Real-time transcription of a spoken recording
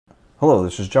Hello,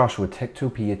 this is Joshua with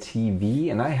Techtopia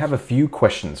TV, and I have a few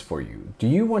questions for you. Do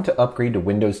you want to upgrade to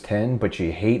Windows 10, but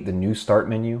you hate the new Start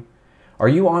menu? Are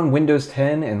you on Windows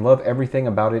 10 and love everything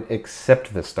about it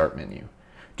except the Start menu?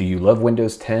 Do you love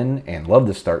Windows 10 and love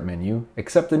the Start menu,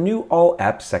 except the new All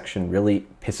Apps section really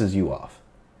pisses you off?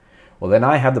 Well, then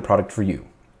I have the product for you.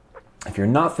 If you're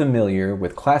not familiar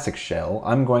with Classic Shell,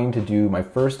 I'm going to do my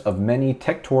first of many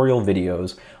Techtorial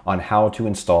videos on how to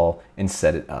install and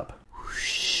set it up.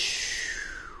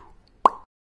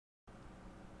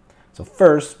 So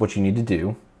first, what you need to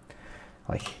do,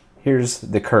 here's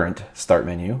the current Start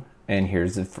menu, and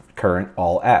here's the current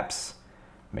All Apps.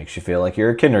 Makes you feel like you're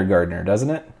a kindergartner, doesn't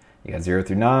it? You got 0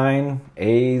 through 9,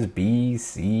 A's, B's,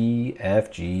 C,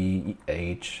 F, G,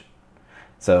 H.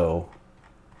 So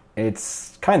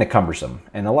it's kind of cumbersome,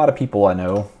 and a lot of people I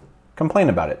know complain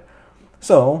about it.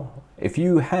 So if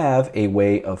you have a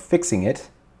way of fixing it,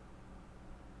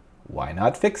 why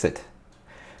not fix it?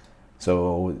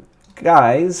 So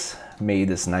guys made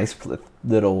this nice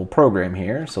little program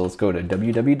here. So let's go to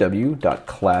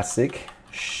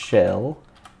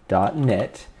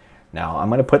www.classicshell.net. Now I'm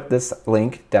going to put this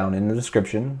link down in the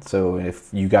description. So if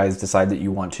you guys decide that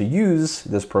you want to use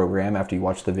this program after you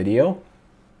watch the video,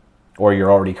 or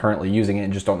you're already currently using it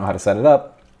and just don't know how to set it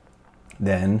up,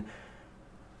 then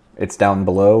it's down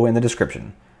below in the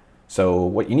description. So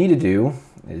what you need to do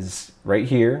is right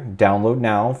here, download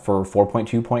now for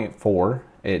 4.2.4.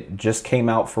 It just came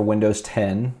out for Windows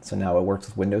 10, so now it works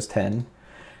with Windows 10.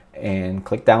 And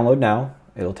click download now.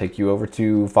 It'll take you over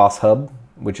to FossHub,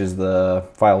 which is the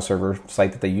file server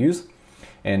site that they use.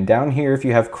 And down here, if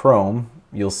you have Chrome,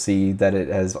 you'll see that it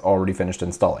has already finished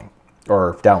installing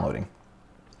or downloading.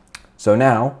 So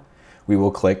now we will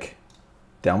click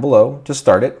down below to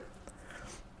start it.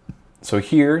 So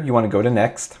here you want to go to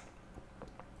next.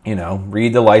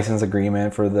 Read the license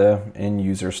agreement for the end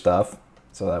user stuff.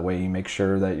 So that way you make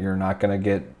sure that you're not going to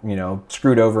get,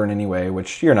 screwed over in any way,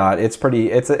 which you're not. It's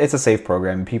a safe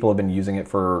program. People have been using it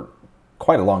for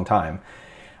quite a long time.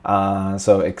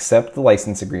 So accept the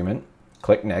license agreement,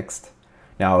 click next.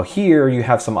 Now here you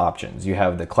have some options. You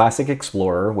have the Classic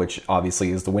Explorer, which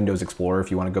obviously is the Windows Explorer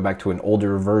if you want to go back to an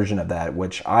older version of that,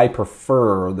 which I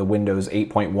prefer the Windows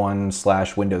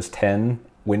 8.1 / Windows 10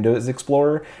 Windows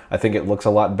Explorer. I think it looks a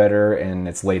lot better and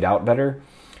it's laid out better.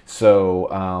 So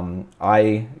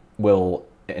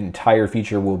entire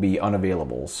feature will be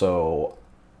unavailable. So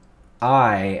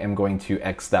I am going to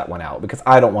X that one out because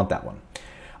I don't want that one.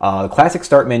 The Classic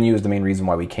Start menu is the main reason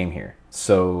why we came here.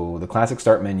 So the Classic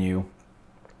Start menu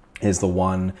is the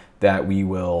one that we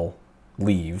will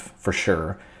leave for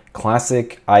sure.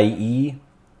 Classic IE,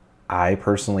 I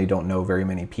personally don't know very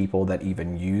many people that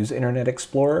even use Internet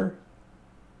Explorer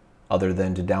other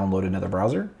than to download another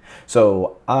browser.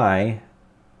 So I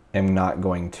am not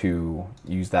going to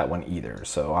use that one either.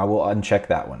 So I will uncheck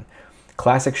that one.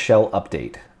 Classic Shell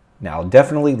Update. Now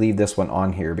definitely leave this one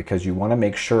on here because you want to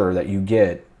make sure that you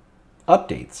get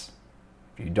updates.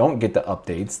 If you don't get the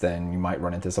updates, then you might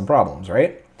run into some problems,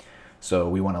 right? So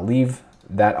we want to leave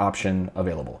that option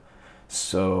available.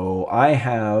 So I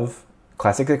have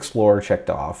Classic Explorer checked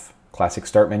off, Classic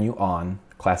Start menu on,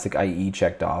 Classic IE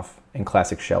checked off, and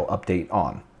Classic Shell Update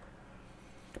on.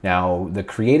 Now, the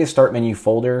Create a Start menu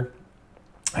folder,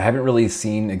 I haven't really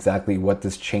seen exactly what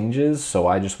this changes, so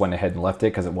I just went ahead and left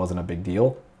it because it wasn't a big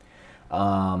deal.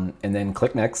 And then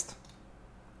click Next,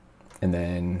 and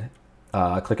then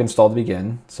click Install to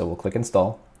begin. So we'll click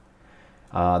Install.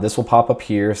 This will pop up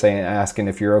here asking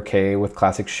if you're okay with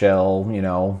Classic Shell,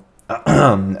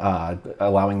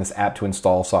 allowing this app to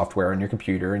install software on your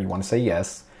computer, and you want to say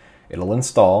yes. It'll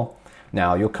install.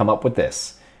 Now you'll come up with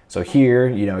this. So here,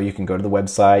 you can go to the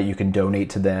website, you can donate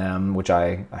to them, which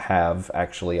I have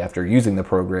actually after using the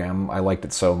program. I liked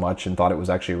it so much and thought it was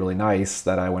actually really nice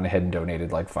that I went ahead and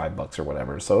donated like $5 or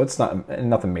whatever. So it's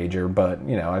nothing major, but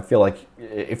I feel like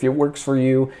if it works for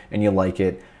you and you like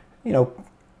it,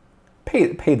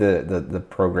 pay the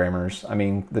programmers,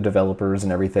 the developers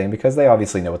and everything, because they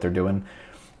obviously know what they're doing.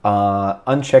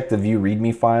 Uncheck the view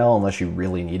README file unless you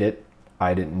really need it.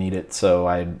 I didn't need it, so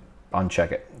I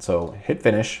uncheck it. So hit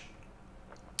finish.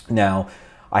 Now,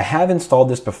 I have installed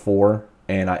this before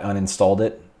and I uninstalled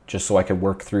it just so I could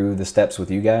work through the steps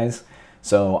with you guys.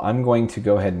 So I'm going to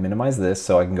go ahead and minimize this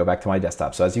so I can go back to my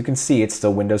desktop. So as you can see, it's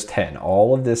still Windows 10.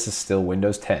 All of this is still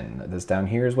Windows 10. This down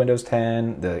here is Windows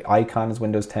 10. The icon is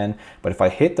Windows 10. But if I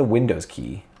hit the Windows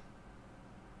key,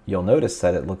 you'll notice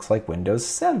that it looks like Windows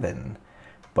 7.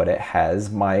 But it has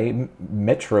my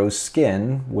Metro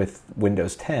skin with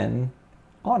Windows 10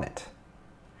 on it.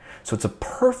 So it's a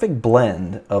perfect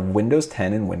blend of Windows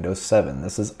 10 and Windows 7.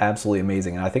 This is absolutely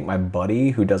amazing. And I think my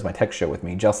buddy who does my tech show with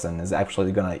me, Justin, is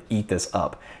actually going to eat this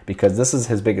up, because this is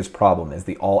his biggest problem, is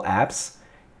the all apps.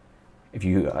 If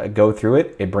you go through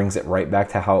it, it brings it right back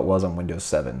to how it was on Windows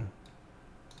 7.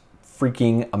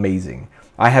 Freaking amazing.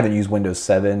 I haven't used Windows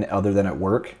 7 other than at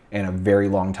work in a very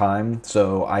long time,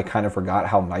 so I kind of forgot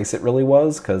how nice it really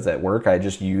was, because at work I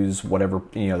just use whatever,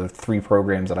 the 3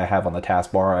 programs that I have on the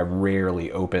taskbar. I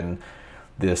rarely open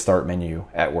the start menu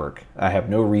at work. I have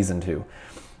no reason to.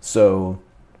 So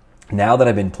now that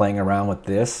I've been playing around with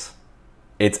this,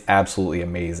 it's absolutely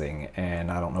amazing, and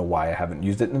I don't know why I haven't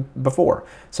used it before.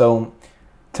 So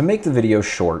to make the video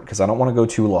short, because I don't want to go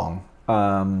too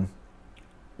long,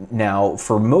 now,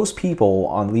 for most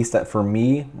people, at least that for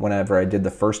me, whenever I did the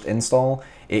first install,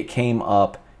 it came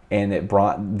up and it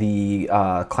brought the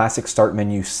classic start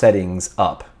menu settings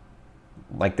up.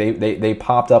 Like they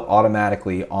popped up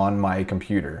automatically on my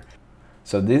computer.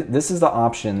 So this is the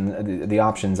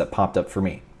options that popped up for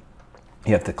me.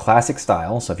 You have the classic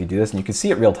style. So if you do this, and you can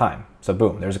see it real time. So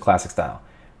boom, there's a classic style.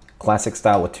 Classic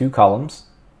style with 2 columns,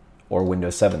 or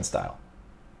Windows 7 style.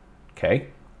 Okay.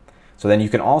 So then you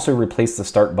can also replace the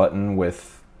start button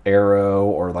with arrow,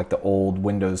 or like the old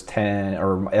Windows 10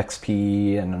 or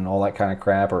XP and all that kind of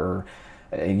crap, or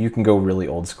you can go really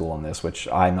old school on this, which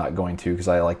I'm not going to, because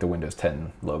I like the Windows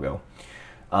 10 logo.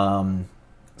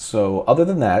 So other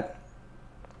than that,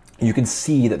 you can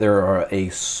see that there are a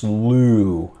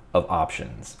slew of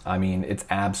options. I mean, it's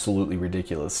absolutely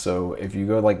ridiculous. So if you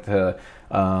go like to,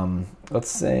 let's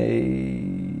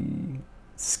say,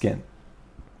 skin.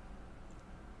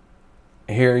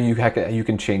 Here you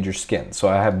can change your skin. So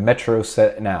I have Metro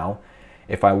set now.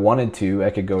 If I wanted to, I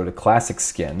could go to classic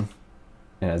skin.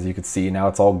 And as you can see, now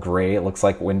it's all gray. It looks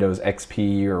like Windows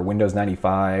XP or Windows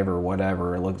 95 or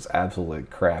whatever. It looks absolutely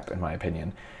crap in my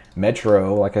opinion.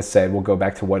 Metro, like I said, will go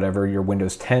back to whatever your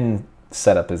Windows 10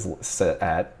 setup is set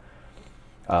at.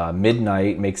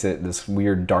 Midnight makes it this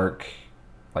weird dark,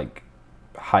 like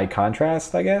high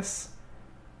contrast, I guess.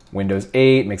 Windows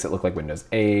 8 makes it look like Windows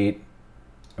 8.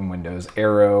 And Windows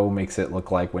Aero makes it look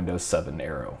like Windows 7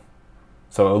 Aero.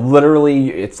 So literally,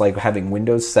 it's like having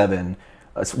Windows 7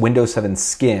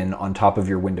 skin on top of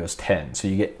your Windows 10. So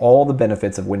you get all the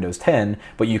benefits of Windows 10,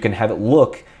 but you can have it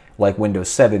look like Windows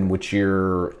 7, which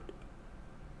you're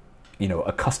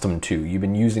accustomed to. You've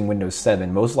been using Windows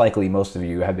 7. Most likely, most of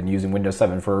you have been using Windows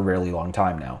 7 for a really long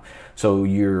time now. So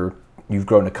you've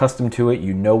grown accustomed to it.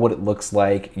 You know what it looks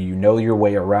like. You know your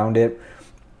way around it.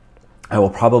 I will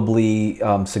probably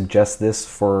suggest this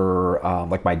for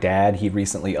like my dad. He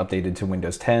recently updated to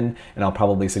Windows 10, and I'll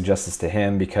probably suggest this to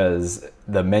him because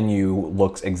the menu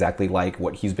looks exactly like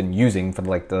what he's been using for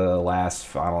like the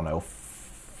last, I don't know,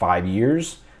 5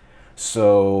 years.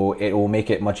 So it will make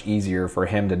it much easier for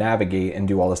him to navigate and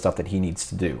do all the stuff that he needs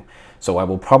to do. So I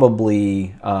will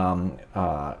probably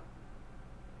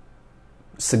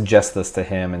suggest this to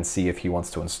him and see if he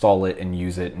wants to install it and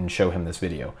use it and show him this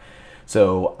video.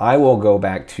 So I will go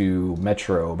back to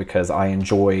Metro because I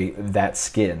enjoy that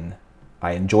skin.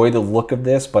 I enjoy the look of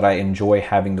this, but I enjoy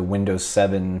having the Windows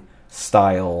 7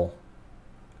 style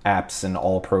apps in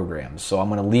all programs. So I'm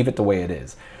going to leave it the way it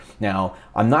is. Now,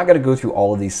 I'm not going to go through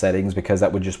all of these settings because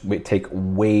that would just take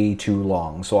way too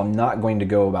long. So I'm not going to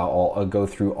go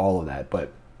through all of that,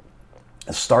 but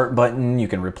a start button, you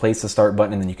can replace the start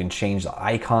button, and then you can change the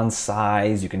icon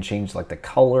size, you can change like the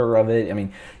color of it. I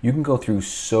mean, you can go through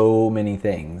so many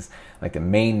things, like the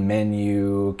main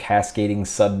menu, cascading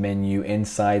sub menu,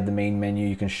 inside the main menu,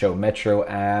 you can show Metro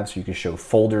apps, you can show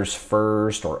folders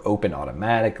first or open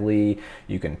automatically,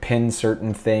 you can pin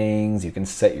certain things, you can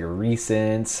set your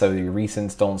recents so your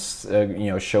recents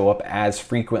don't show up as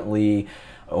frequently,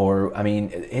 or I mean,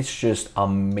 it's just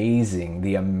amazing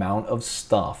the amount of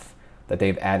stuff that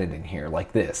they've added in here,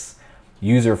 like this.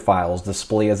 User files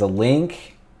display as a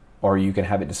link, or you can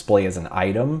have it display as an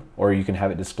item, or you can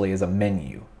have it display as a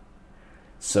menu.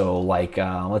 So like,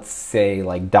 let's say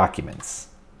like documents.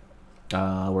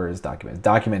 Where is documents?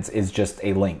 Documents is just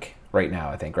a link right now,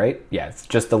 I think, right? Yeah, it's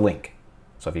just a link.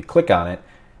 So if you click on it,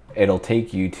 it'll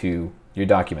take you to your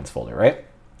documents folder, right?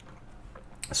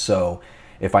 So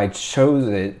if I chose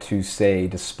it to say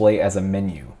display as a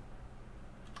menu,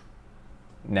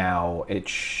 now it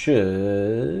should,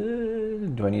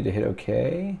 do I need to hit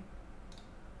OK?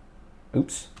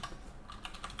 Oops.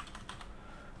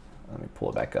 Let me pull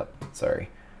it back up, sorry.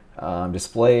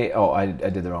 Display, oh, I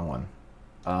did the wrong one.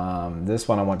 This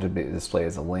one I want to display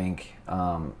as a link.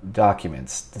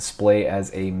 Documents, display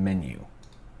as a menu.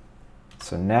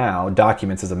 So now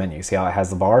documents is a menu. See how it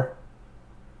has the bar?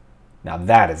 Now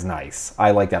that is nice.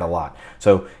 I like that a lot.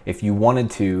 So if you wanted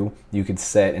to, you could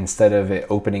set, instead of it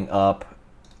opening up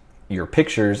your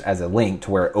pictures as a link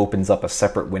to where it opens up a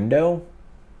separate window,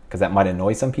 because that might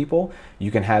annoy some people,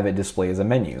 you can have it display as a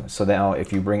menu. So now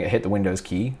if you hit the Windows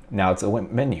key, now it's a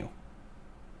menu.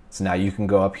 So now you can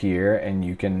go up here and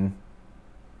you can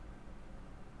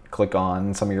click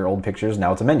on some of your old pictures.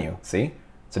 Now it's a menu, see?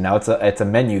 So now it's a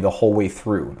menu the whole way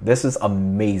through. This is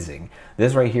amazing.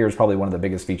 This right here is probably one of the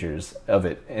biggest features of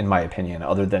it, in my opinion,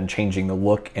 other than changing the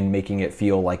look and making it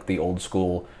feel like the old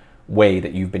school way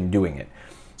that you've been doing it.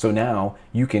 So now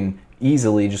you can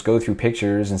easily just go through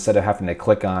pictures instead of having to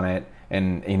click on it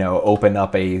and, you know, open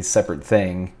up a separate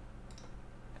thing.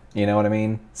 You know what I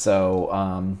mean?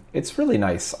 So it's really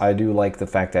nice. I do like the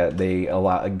fact that they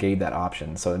gave that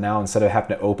option. So now instead of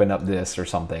having to open up this or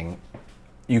something,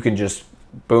 you can just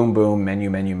boom, boom, menu,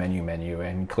 menu, menu, menu,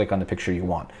 and click on the picture you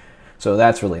want. So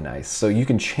that's really nice. So you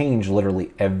can change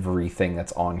literally everything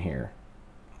that's on here.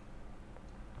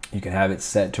 You can have it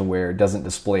set to where it doesn't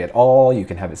display at all. You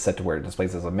can have it set to where it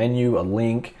displays as a menu, a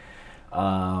link.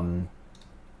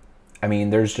 I mean,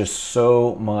 there's just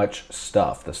so much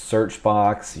stuff. The search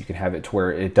box, you can have it to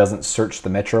where it doesn't search the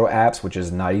Metro apps, which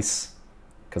is nice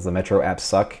because the Metro apps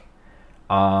suck.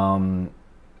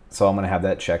 So I'm going to have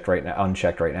that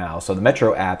unchecked right now. So the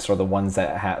Metro apps are the ones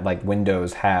that like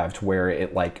Windows have, to where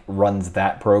it like runs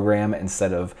that program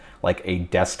instead of like a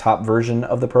desktop version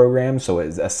of the program. So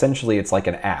it's like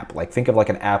an app. Like think of like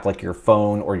an app like your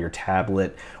phone or your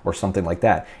tablet or something like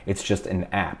that. It's just an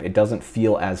app. It doesn't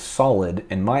feel as solid,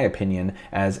 in my opinion,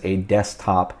 as a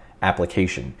desktop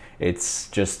application. It's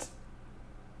just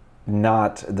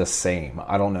not the same.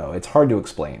 I don't know. It's hard to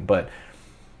explain, but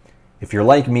if you're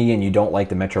like me and you don't like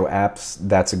the Metro apps,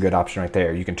 that's a good option right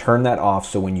there. You can turn that off,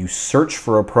 so when you search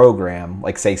for a program,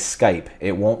 like say Skype,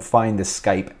 it won't find the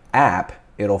Skype app,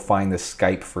 it'll find the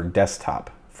Skype for desktop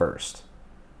first.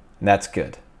 And that's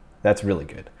good. That's really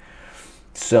good.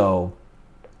 So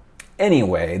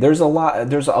anyway, there's a lot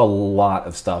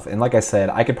of stuff. And like I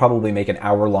said, I could probably make an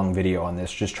hour-long video on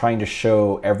this, just trying to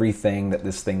show everything that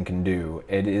this thing can do.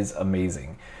 It is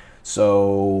amazing.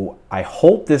 So I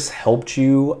hope this helped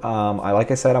you.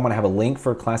 Like I said, I'm going to have a link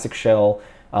for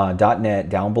ClassicShell.net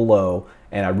down below,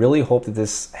 and I really hope that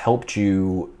this helped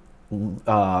you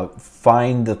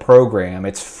find the program.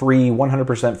 It's free,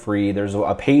 100% free. There's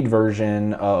a paid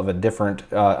version of a different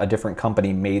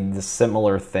company made the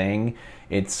similar thing.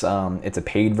 It's a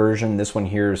paid version. This one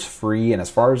here is free, and as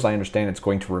far as I understand, it's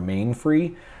going to remain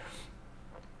free.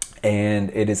 And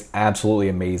it is absolutely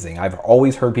amazing. I've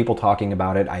always heard people talking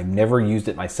about it. I've never used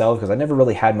it myself because I never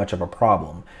really had much of a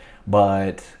problem.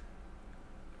 But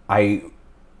I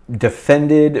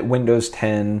defended Windows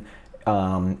 10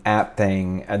 app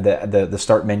thing, and the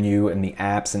start menu and the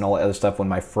apps and all that other stuff when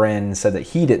my friend said that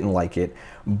he didn't like it.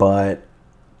 But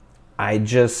I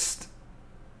just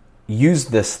used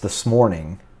this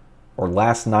morning, or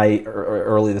last night, or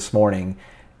early this morning,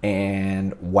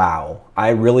 and wow, I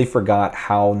really forgot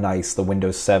how nice the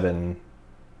Windows 7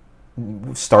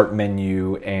 start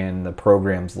menu and the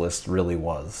programs list really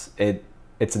was.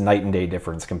 It's a night and day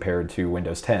difference compared to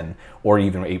Windows 10 or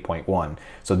even 8.1.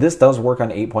 So this does work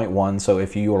on 8.1. So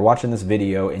if you are watching this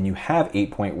video and you have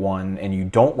 8.1 and you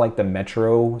don't like the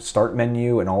Metro start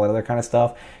menu and all that other kind of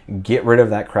stuff, get rid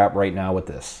of that crap right now with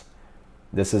this.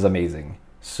 This is amazing.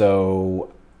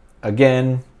 So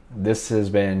again, this has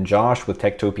been Josh with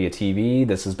Techtopia TV.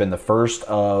 This has been the first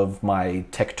of my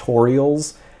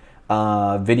Techtorials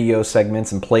video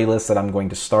segments and playlists that I'm going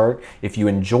to start. If you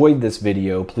enjoyed this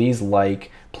video, please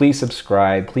like, please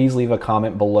subscribe, please leave a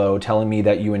comment below telling me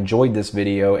that you enjoyed this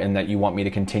video and that you want me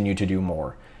to continue to do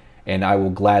more. And I will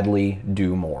gladly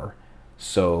do more.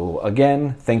 So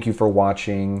again, thank you for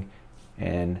watching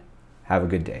and have a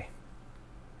good day.